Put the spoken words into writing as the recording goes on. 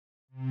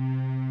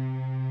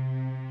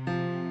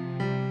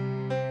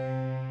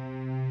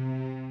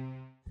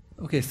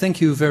Okay,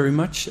 thank you very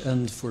much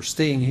and for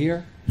staying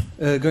here.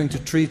 Going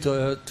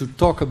to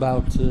talk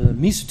about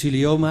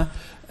mesothelioma,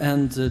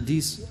 and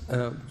these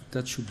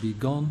that should be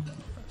gone.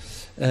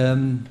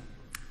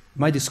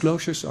 My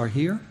disclosures are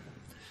here.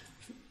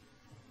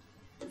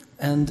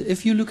 And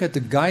if you look at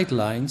the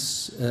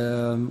guidelines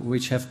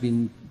which have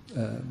been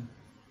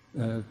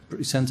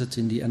presented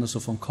in the Annals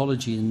of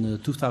Oncology in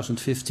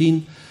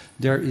 2015,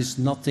 there is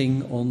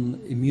nothing on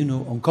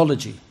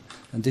immuno-oncology.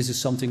 And this is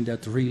something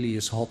that really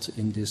is hot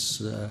in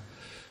this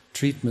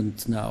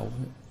treatment now.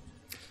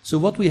 So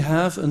what we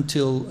have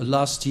until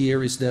last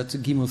year is that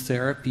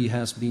chemotherapy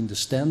has been the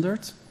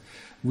standard.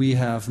 We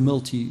have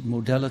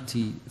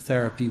multi-modality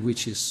therapy,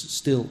 which is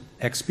still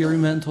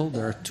experimental.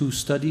 There are two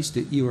studies,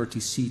 the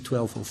EORTC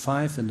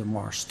 1205 and the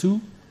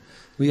MARS-2.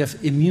 We have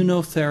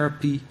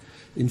immunotherapy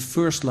in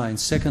first line,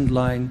 second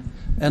line,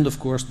 and of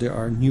course there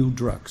are new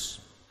drugs.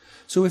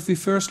 So if we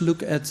first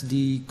look at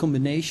the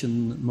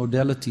combination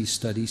modality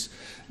studies,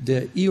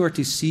 the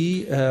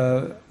EORTC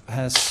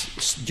has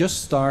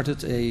just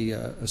started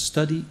a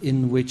study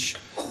in which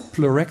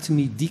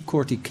pleurectomy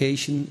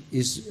decortication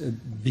is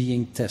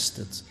being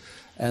tested.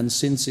 And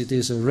since it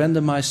is a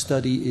randomized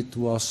study, it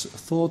was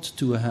thought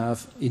to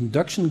have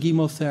induction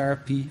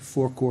chemotherapy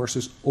 4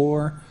 courses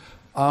or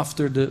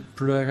after the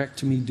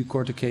pleurectomy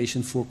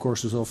decortication 4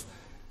 courses of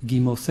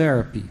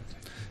chemotherapy.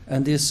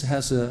 And this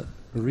has a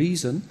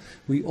reason.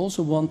 We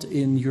also want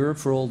in Europe,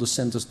 for all the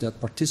centers that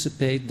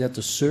participate, that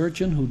the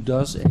surgeon who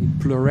does a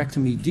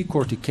pleurectomy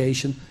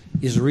decortication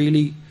is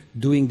really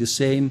doing the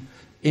same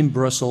in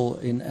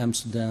Brussels, in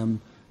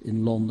Amsterdam,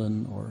 in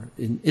London, or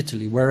in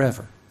Italy,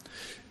 wherever.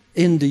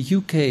 In the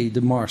UK,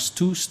 the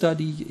MARS-2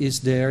 study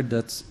is there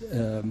that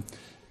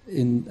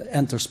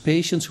enters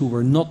patients who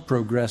were not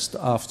progressed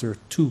after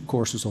 2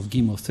 courses of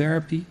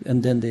chemotherapy,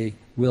 and then they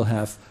will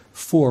have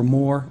 4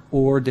 more,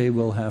 or they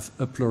will have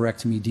a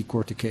pleurectomy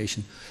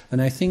decortication.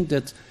 And I think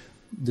that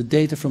the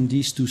data from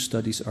these 2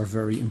 studies are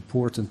very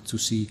important to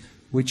see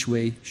which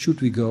way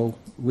should we go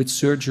with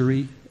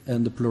surgery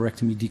and the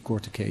pleurectomy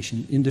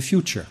decortication in the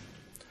future.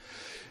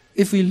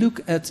 If we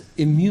look at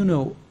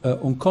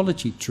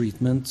immuno-oncology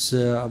treatments,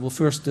 I will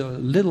first a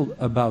little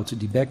about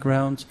the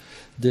background,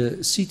 the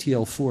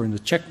CTLA-4 and the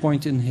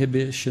checkpoint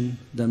inhibition,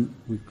 then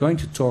we're going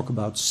to talk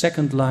about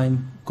second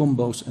line,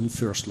 combos and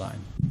first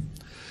line.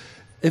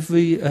 If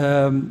we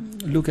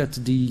look at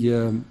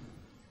the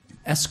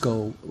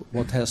ASCO,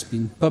 what has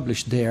been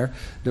published there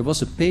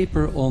was a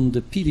paper on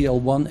the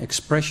PD-L1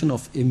 expression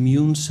of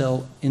immune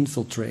cell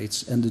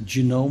infiltrates and the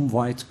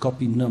genome-wide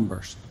copy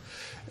numbers.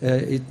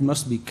 It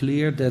must be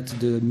clear that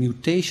the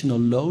mutational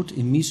load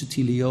in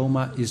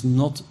mesothelioma is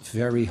not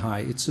very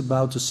high. It's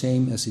about the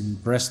same as in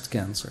breast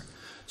cancer.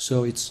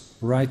 So it's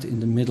right in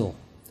the middle.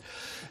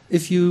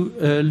 If you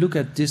look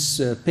at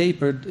this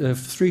paper,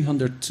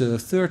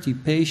 330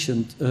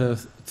 patients,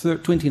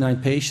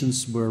 29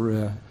 patients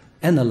were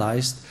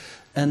analyzed,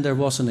 and there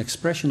was an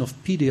expression of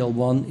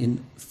PD-L1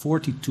 in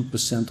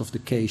 42% of the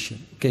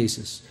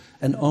cases,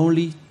 and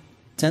only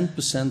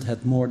 10%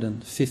 had more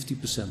than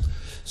 50%.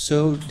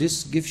 So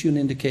this gives you an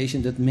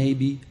indication that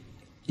maybe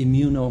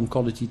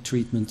immuno-oncology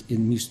treatment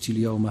in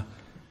mesothelioma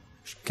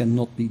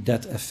cannot be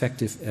that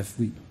effective if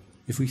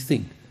we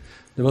think.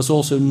 There was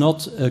also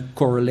not a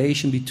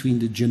correlation between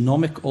the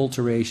genomic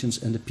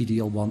alterations and the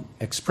PD-L1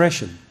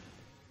 expression.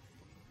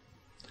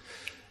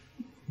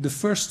 The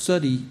first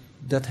study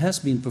that has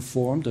been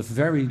performed, a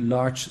very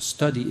large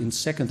study in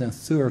second and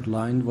third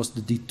line, was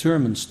the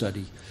Determine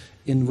study,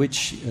 in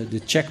which the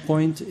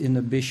checkpoint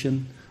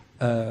inhibition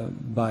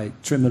by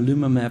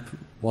tremelimumab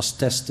was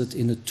tested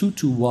in a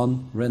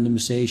 2-to-1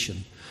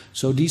 randomization.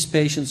 So these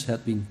patients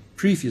had been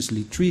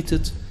previously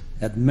treated,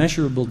 had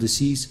measurable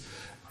disease,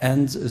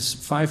 and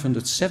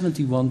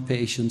 571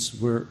 patients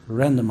were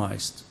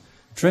randomized.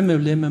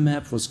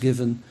 Tremelimumab was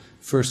given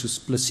versus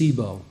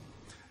placebo,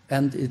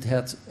 and it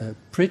had a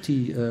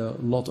pretty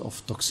lot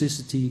of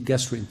toxicity.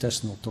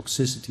 Gastrointestinal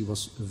toxicity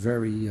was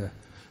very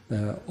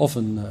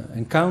often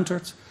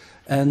encountered.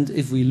 And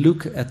if we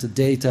look at the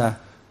data,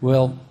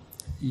 well,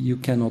 you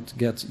cannot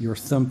get your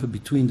thumb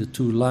between the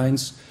 2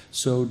 lines,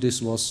 so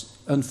this was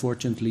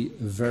unfortunately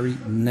a very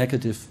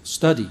negative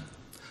study.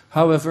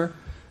 However,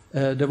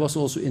 there was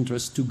also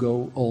interest to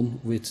go on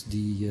with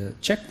the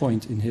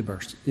checkpoint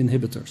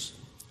inhibitors.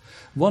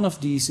 One of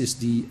these is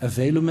the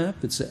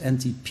availamap. It's an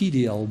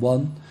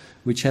anti-PD-L1,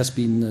 which has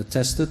been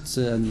tested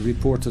and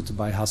reported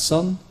by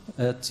Hassan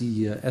at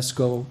the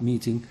ASCO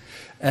meeting.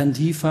 And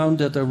he found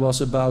that there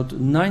was about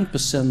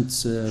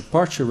 9%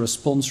 partial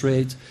response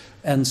rate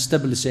and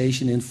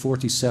stabilization in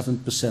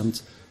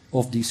 47%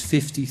 of these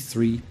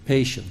 53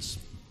 patients.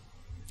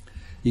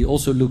 He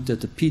also looked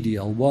at the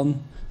PD-L1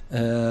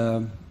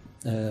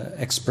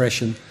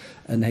 expression,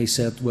 and he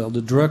said, well,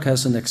 the drug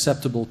has an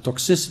acceptable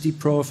toxicity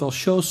profile,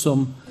 shows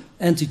some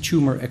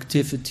anti-tumor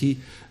activity,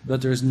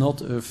 but there is not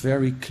a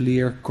very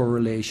clear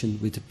correlation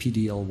with the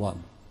PD-L1.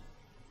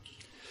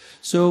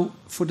 So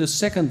for the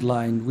second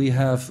line, we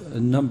have a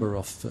number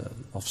of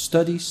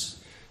studies,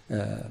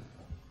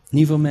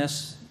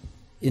 NIVOMES,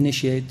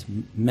 Initiate,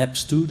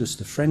 MAPS2, that's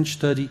the French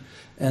study,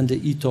 and the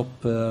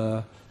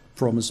ETOP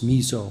Promise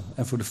Meso.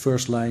 And for the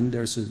first line,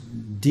 there's a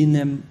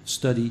DNEM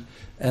study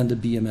and the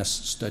BMS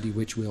study,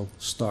 which will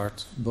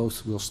start,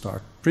 both will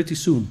start pretty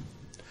soon.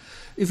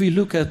 If we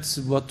look at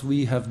what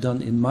we have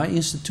done in my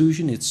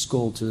institution, it's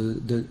called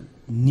the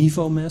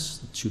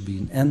NIVO-MES, it should be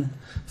an N,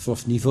 for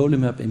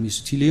nivolumab and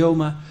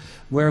mesothelioma,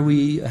 where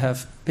we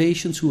have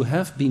patients who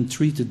have been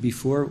treated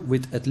before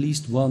with at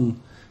least one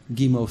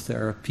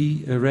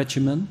chemotherapy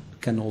regimen,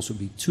 can also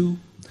be two,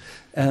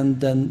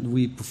 and then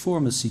we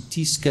perform a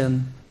CT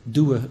scan,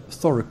 do a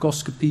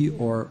thoracoscopy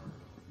or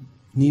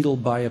needle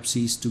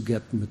biopsies to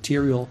get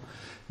material,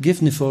 give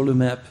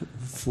nivolumab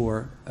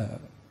for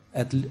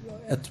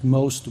at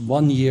most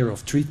 1 year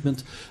of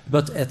treatment,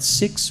 but at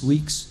 6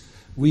 weeks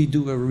we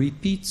do a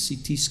repeat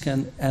CT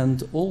scan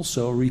and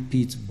also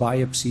repeat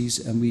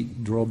biopsies, and we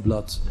draw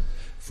blood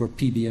for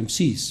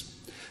PBMCs.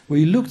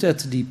 We looked at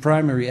the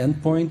primary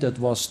endpoint, that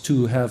was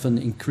to have an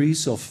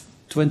increase of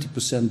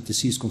 20%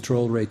 disease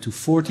control rate to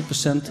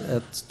 40%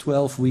 at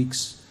 12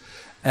 weeks,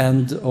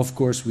 and of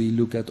course we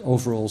look at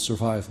overall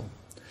survival.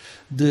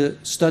 The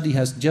study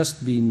has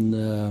just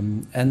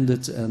been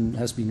ended and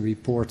has been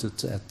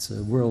reported at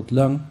World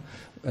Lung.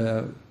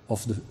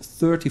 Of the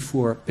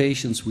 34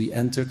 patients we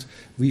entered,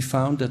 we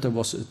found that there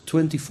was a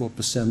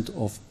 24%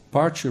 of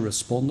partial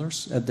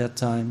responders at that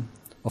time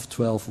of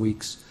 12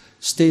 weeks,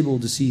 stable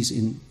disease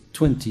in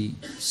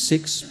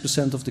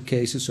 26% of the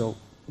cases, so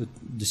a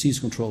disease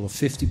control of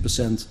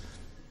 50%,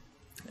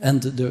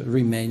 and the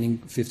remaining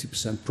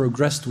 50%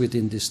 progressed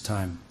within this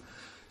time.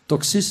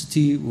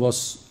 Toxicity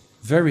was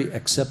very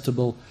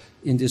acceptable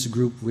in this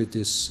group with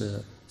this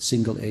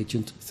single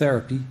agent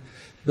therapy,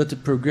 but the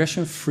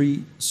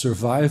progression-free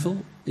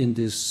survival in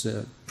this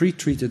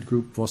pre-treated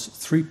group was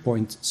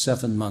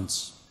 3.7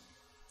 months.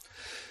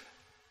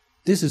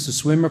 This is a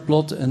swimmer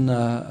plot, and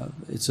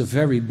it's a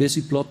very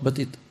busy plot, but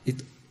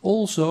it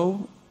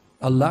also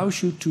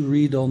allows you to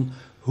read on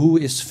who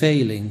is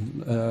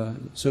failing.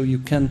 So you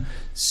can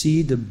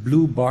see the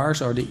blue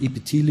bars are the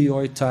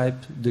epithelioid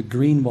type, the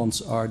green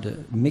ones are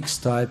the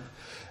mixed type,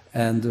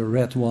 and the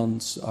red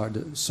ones are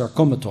the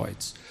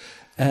sarcomatoids.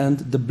 And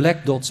the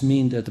black dots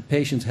mean that the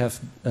patients have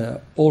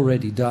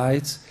already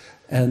died,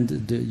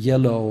 and the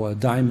yellow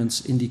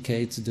diamonds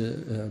indicate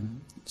the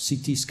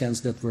CT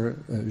scans that were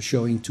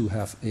showing to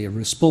have a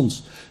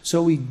response.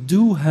 So we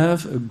do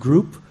have a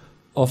group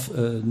of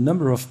a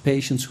number of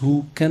patients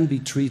who can be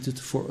treated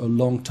for a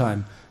long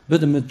time,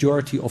 but the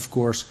majority, of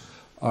course,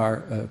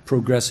 are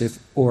progressive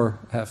or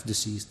have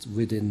deceased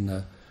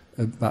within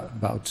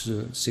about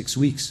 6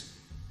 weeks.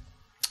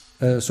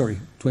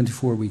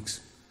 24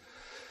 weeks.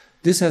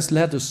 This has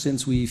led us,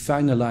 since we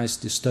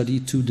finalized the study,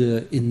 to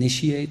the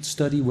Initiate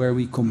study, where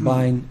we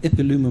combine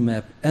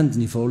ipilimumab and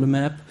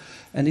nivolumab,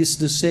 and it's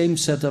the same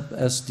setup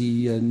as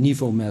the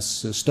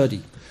NIVO-MES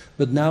study.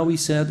 But now we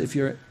said, if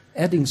you're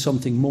adding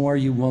something more,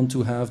 you want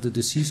to have the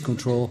disease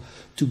control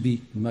to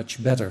be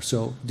much better.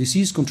 So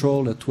disease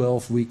control at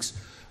 12 weeks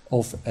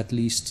of at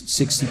least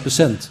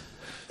 60%.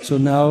 So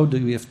now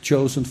we have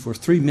chosen for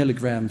 3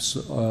 milligrams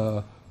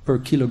per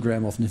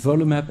kilogram of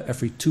nivolumab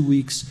every 2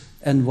 weeks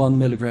and 1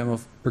 milligram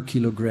per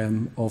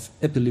kilogram of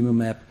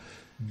ipilimumab,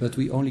 but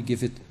we only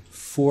give it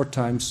 4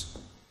 times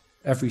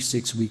every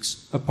 6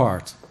 weeks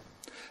apart.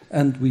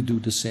 And we do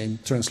the same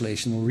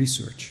translational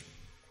research.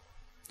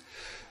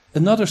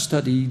 Another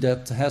study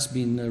that has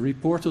been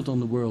reported on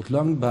the World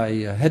Lung by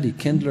Hedy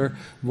Kindler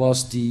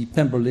was the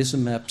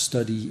pembrolizumab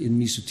study in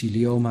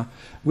mesothelioma,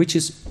 which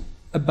is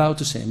about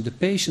the same. The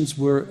patients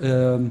were,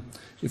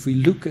 if we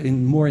look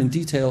more in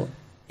detail,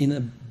 in a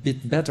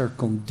bit better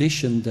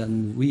condition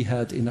than we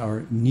had in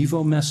our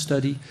NIVO-MES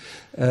study,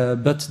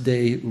 but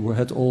they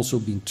had also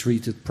been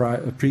treated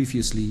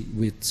previously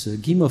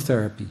with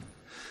chemotherapy.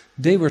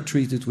 They were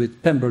treated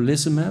with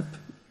pembrolizumab,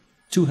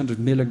 200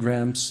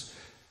 milligrams,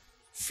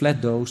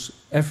 flat dose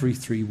every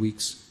 3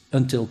 weeks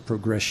until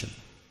progression.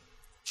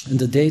 And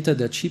the data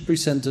that she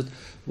presented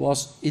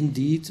was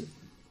indeed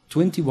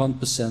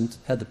 21%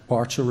 had a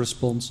partial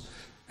response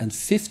and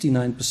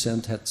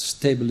 59% had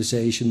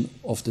stabilization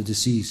of the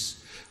disease,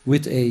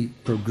 with a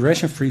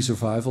progression-free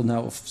survival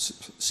now of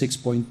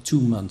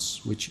 6.2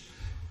 months, which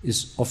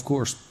is, of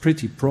course,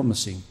 pretty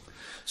promising.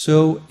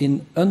 So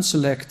in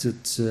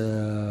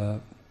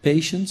unselected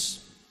patients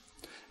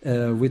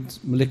with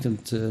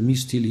malignant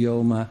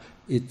mesothelioma,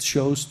 it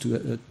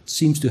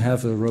seems to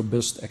have a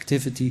robust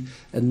activity,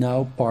 and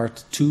now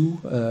part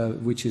 2,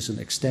 which is an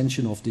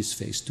extension of this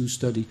phase 2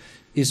 study,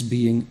 is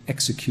being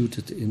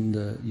executed in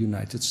the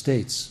United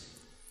States.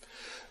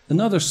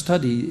 Another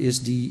study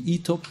is the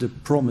ETOP, the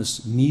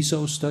Promise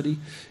Meso study,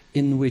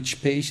 in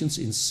which patients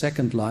in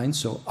second line,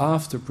 so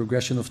after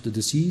progression of the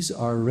disease,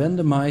 are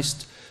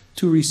randomized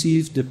to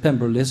receive the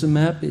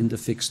pembrolizumab in the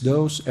fixed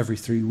dose every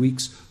 3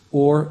 weeks,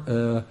 or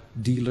a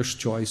dealer's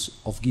choice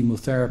of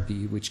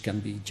chemotherapy, which can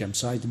be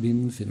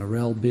gemcitabine,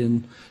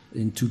 vinorelbine,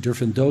 in 2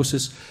 different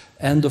doses.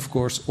 And of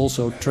course,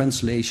 also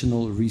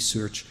translational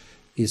research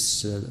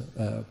is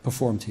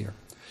performed here.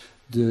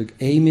 The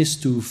aim is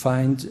to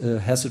find a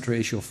hazard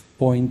ratio of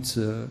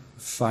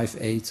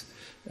 0.58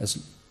 as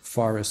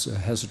far as a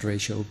hazard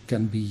ratio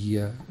can be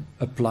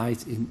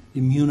applied in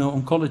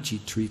immuno-oncology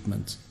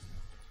treatment.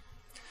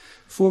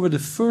 For the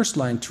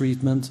first-line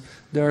treatment,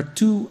 there are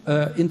two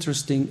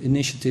interesting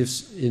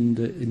initiatives in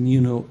the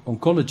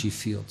immuno-oncology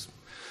field.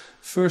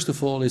 First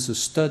of all is a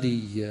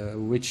study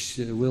which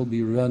will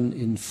be run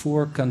in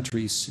 4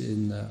 countries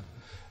in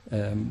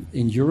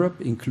Europe,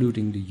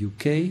 including the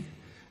UK.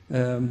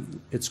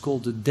 It's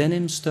called the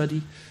Denim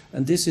study,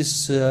 and this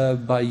is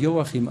by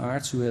Joachim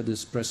Aerts, who had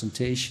this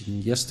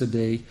presentation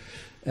yesterday,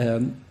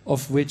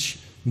 of which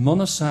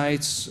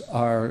monocytes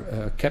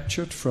are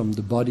captured from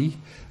the body,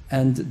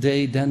 and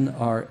they then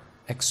are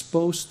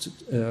exposed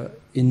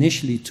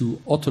initially to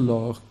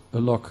autolog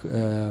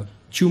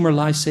tumor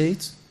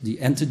lysate, the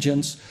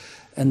antigens,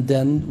 and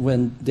then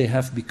when they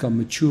have become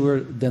mature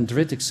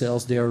dendritic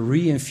cells, they are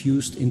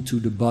reinfused into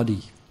the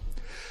body.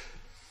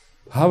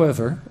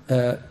 However,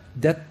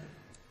 that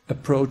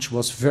approach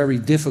was very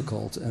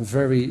difficult and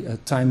very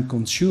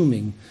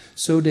time-consuming.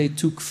 So they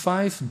took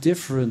 5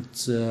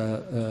 different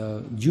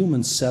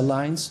human cell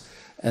lines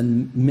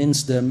and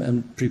minced them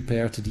and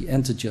prepared the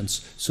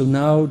antigens. So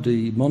now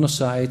the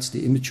monocytes,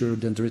 the immature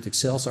dendritic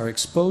cells, are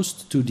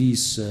exposed to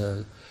these,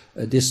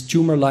 this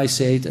tumor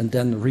lysate and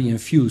then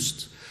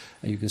reinfused.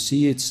 And you can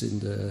see it's in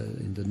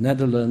the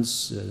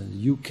Netherlands,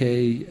 UK,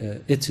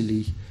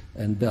 Italy,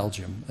 and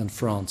Belgium, and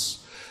France.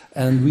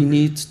 And we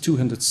need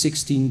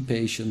 216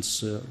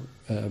 patients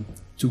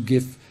to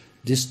give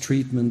this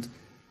treatment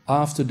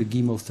after the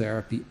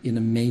chemotherapy in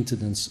a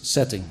maintenance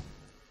setting.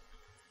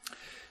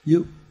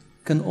 You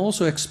can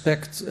also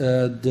expect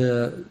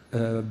the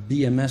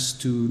BMS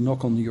to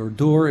knock on your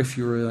door if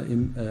you're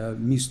in a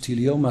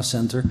mesothelioma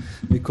center,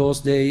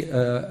 because they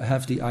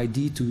have the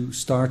idea to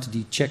start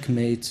the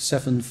Checkmate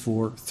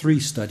 743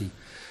 study,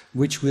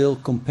 which will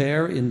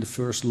compare in the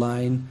first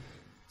line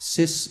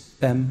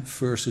cis-PEM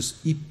versus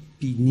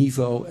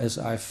Nivo, as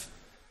I've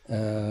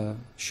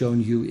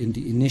shown you in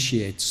the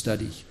Initiate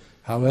study.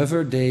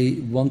 However, they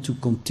want to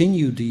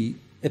continue the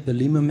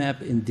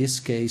availamap in this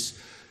case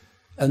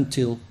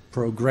until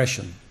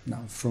progression.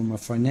 Now, from a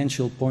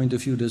financial point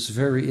of view, that's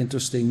very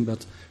interesting,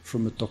 but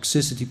from a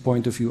toxicity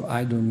point of view,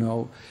 I don't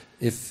know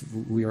if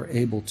we are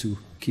able to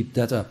keep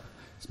that up.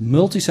 It's a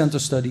multicenter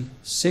study,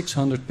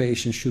 600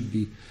 patients should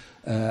be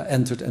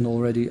entered, and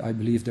already I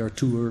believe there are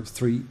 2 or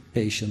 3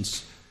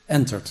 patients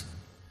entered.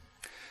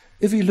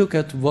 If we look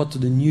at what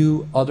the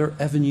new other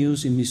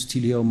avenues in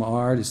mesothelioma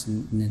are, this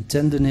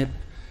nintedanib,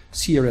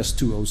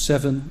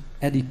 CRS207,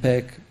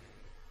 ADIPEC,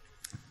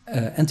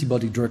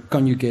 antibody drug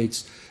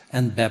conjugates,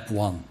 and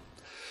BAP1.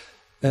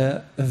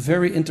 A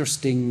very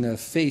interesting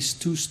phase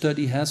 2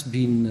 study has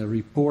been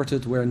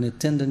reported where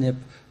nintedanib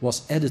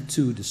was added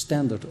to the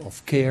standard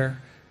of care,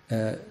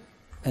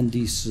 and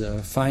these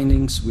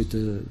findings with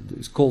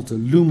it's called the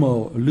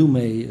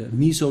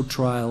LUME-MESO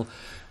trial,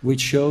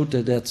 which showed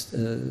that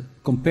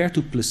compared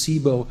to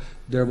placebo,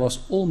 there was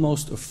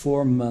almost a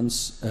 4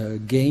 months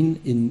gain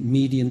in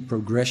median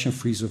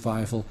progression-free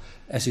survival,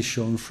 as is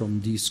shown from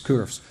these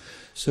curves.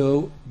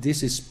 So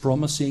this is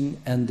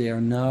promising, and they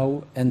are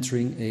now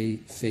entering a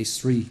phase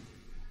 3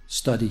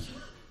 study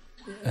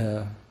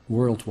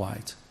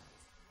worldwide.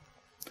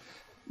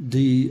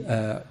 The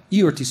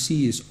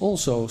ERTC is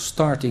also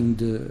starting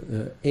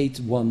the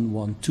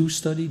 8112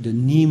 study, the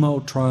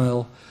Nemo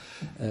trial,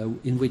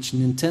 in which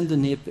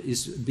nintedanib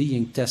is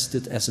being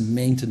tested as a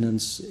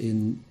maintenance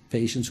in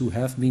patients who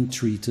have been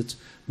treated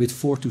with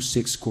 4 to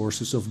 6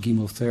 courses of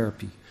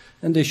chemotherapy.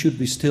 And they should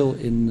be still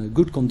in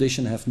good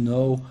condition, have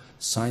no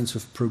signs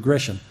of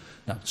progression.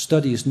 Now, the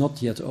study is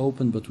not yet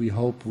open, but we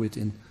hope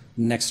within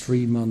the next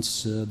 3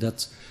 months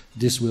that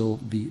this will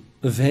be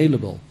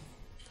available.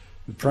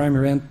 The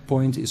primary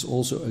endpoint is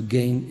also a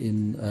gain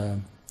in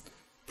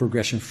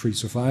progression-free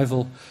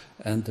survival,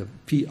 and the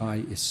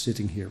PI is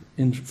sitting here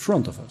in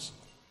front of us.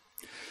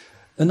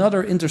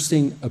 Another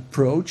interesting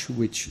approach,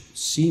 which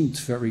seemed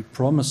very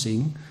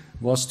promising,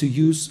 was to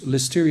use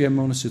Listeria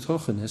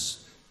monocytogenes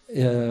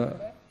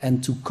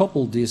and to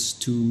couple this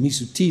to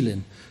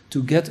mesothelin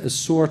to get a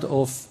sort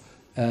of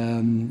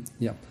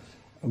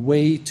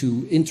way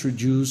to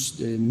introduce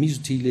the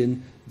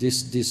mesothelin,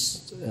 this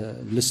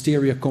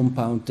Listeria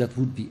compound that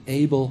would be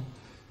able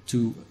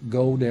to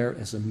go there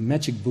as a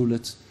magic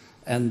bullet,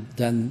 and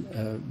then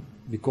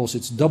because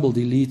it's double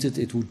deleted,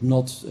 it would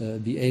not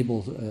be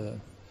able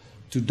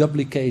to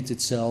duplicate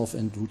itself,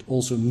 and would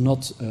also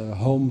not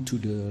home to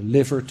the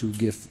liver to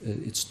give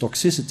its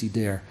toxicity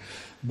there.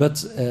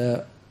 But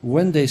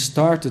when they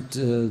started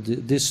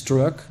this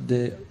drug,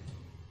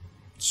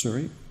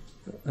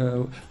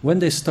 when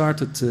they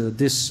started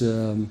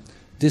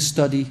this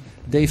study,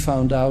 they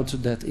found out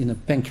that in a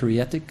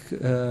pancreatic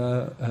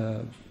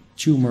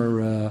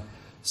tumor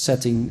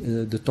setting,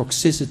 the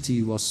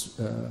toxicity was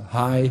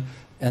high,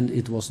 and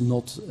it was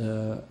not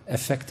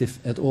effective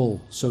at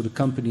all. So the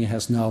company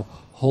has now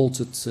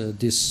halted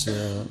this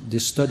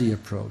study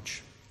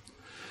approach.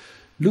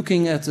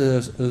 Looking at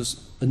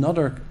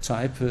another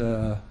type,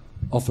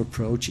 of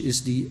approach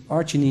is the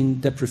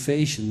arginine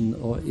deprivation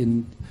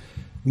in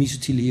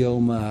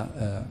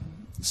mesothelioma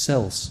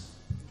cells.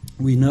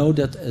 We know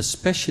that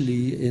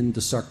especially in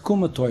the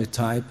sarcomatoid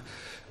type,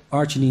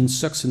 arginine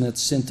succinate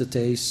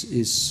synthetase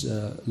is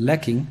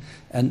lacking,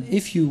 and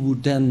if you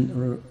would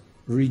then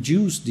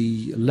reduce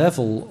the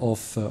level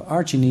of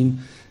arginine,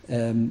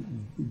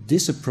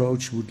 this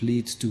approach would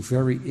lead to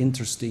very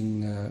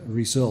interesting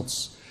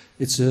results.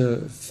 It's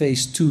a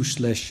phase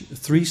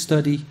 2/3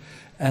 study,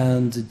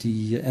 and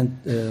the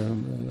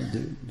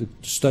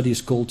study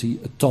is called the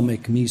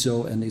Atomic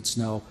Meso, and it's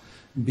now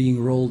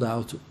being rolled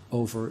out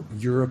over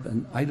Europe,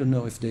 and I don't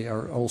know if they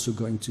are also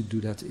going to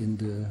do that in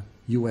the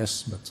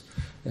US, but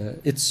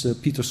it's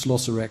Peter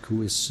Slosserek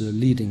who is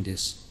leading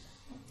this.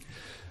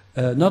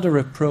 Another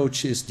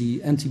approach is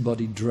the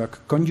antibody drug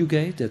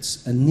conjugate. That's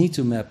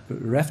anitumab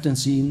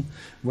rafdenzine,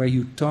 where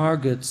you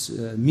target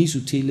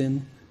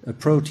mesothelin, a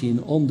protein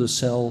on the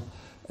cell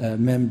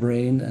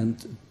membrane,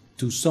 and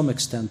to some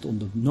extent on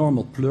the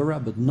normal pleura,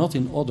 but not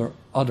in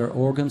other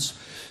organs.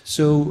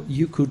 So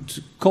you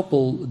could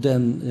couple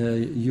then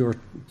your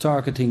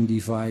targeting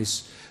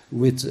device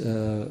with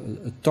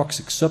a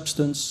toxic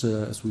substance,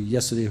 as we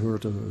yesterday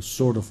heard, a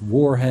sort of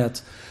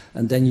warhead,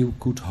 and then you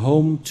could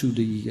home to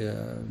the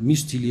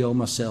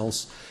mesothelioma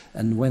cells,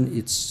 and when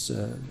it's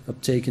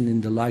uptaken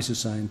in the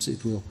lysozymes,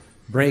 it will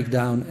break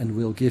down and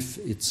will give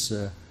its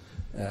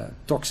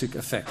toxic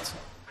effect.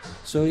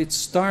 So it's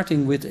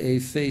starting with a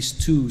phase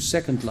 2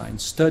 second-line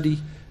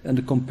study, and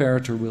the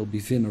comparator will be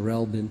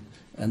vinorelbin,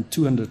 and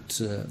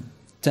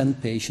 210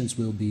 patients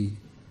will be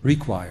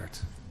required.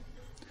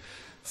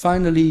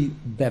 Finally,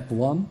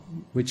 BEP1,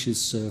 which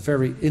is a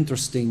very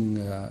interesting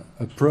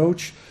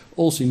approach.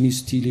 Also in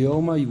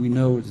mesothelioma, we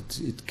know that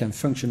it can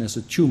function as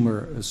a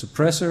tumor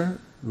suppressor,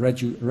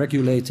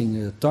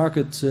 regulating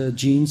target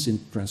genes in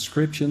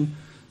transcription,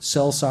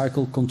 cell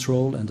cycle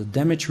control, and the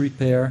damage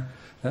repair,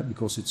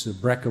 because it's a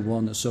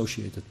BRCA1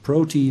 associated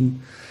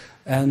protein.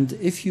 And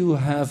if you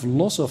have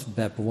loss of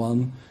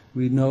BEP1,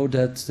 we know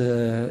that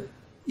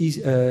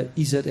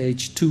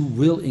EZH2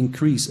 will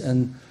increase,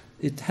 and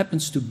it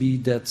happens to be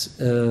that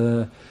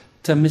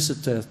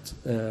tamoxifen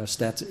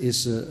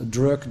is a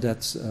drug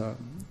that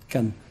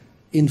can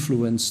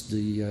influence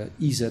the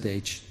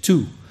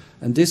EZH2.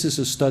 And this is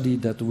a study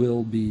that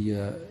will be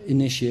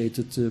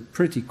initiated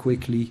pretty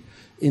quickly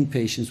in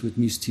patients with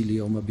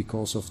mesothelioma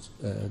because of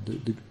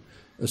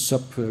a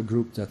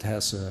subgroup that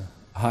has a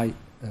high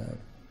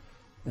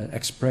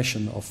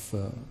expression of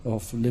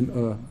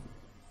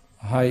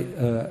high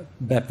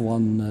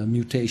BEP1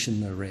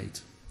 mutation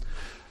rate.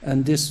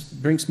 And this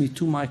brings me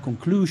to my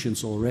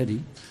conclusions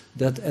already,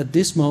 that at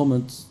this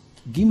moment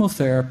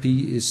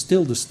chemotherapy is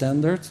still the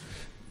standard,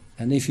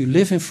 and if you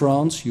live in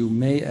France you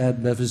may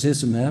add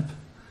bevacizumab,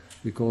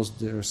 because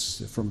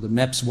there's, from the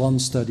MAPS-1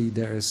 study,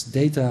 there is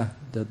data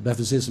that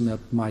bevacizumab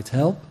might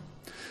help.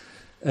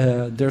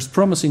 There's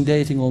promising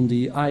data on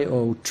the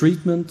IO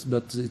treatment,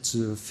 but it's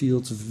a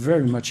field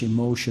very much in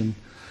motion.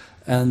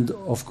 And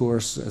of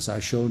course, as I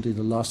showed in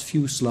the last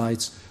few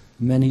slides,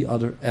 many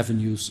other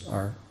avenues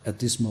are at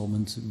this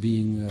moment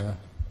being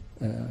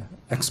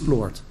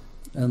explored.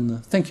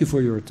 And thank you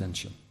for your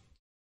attention.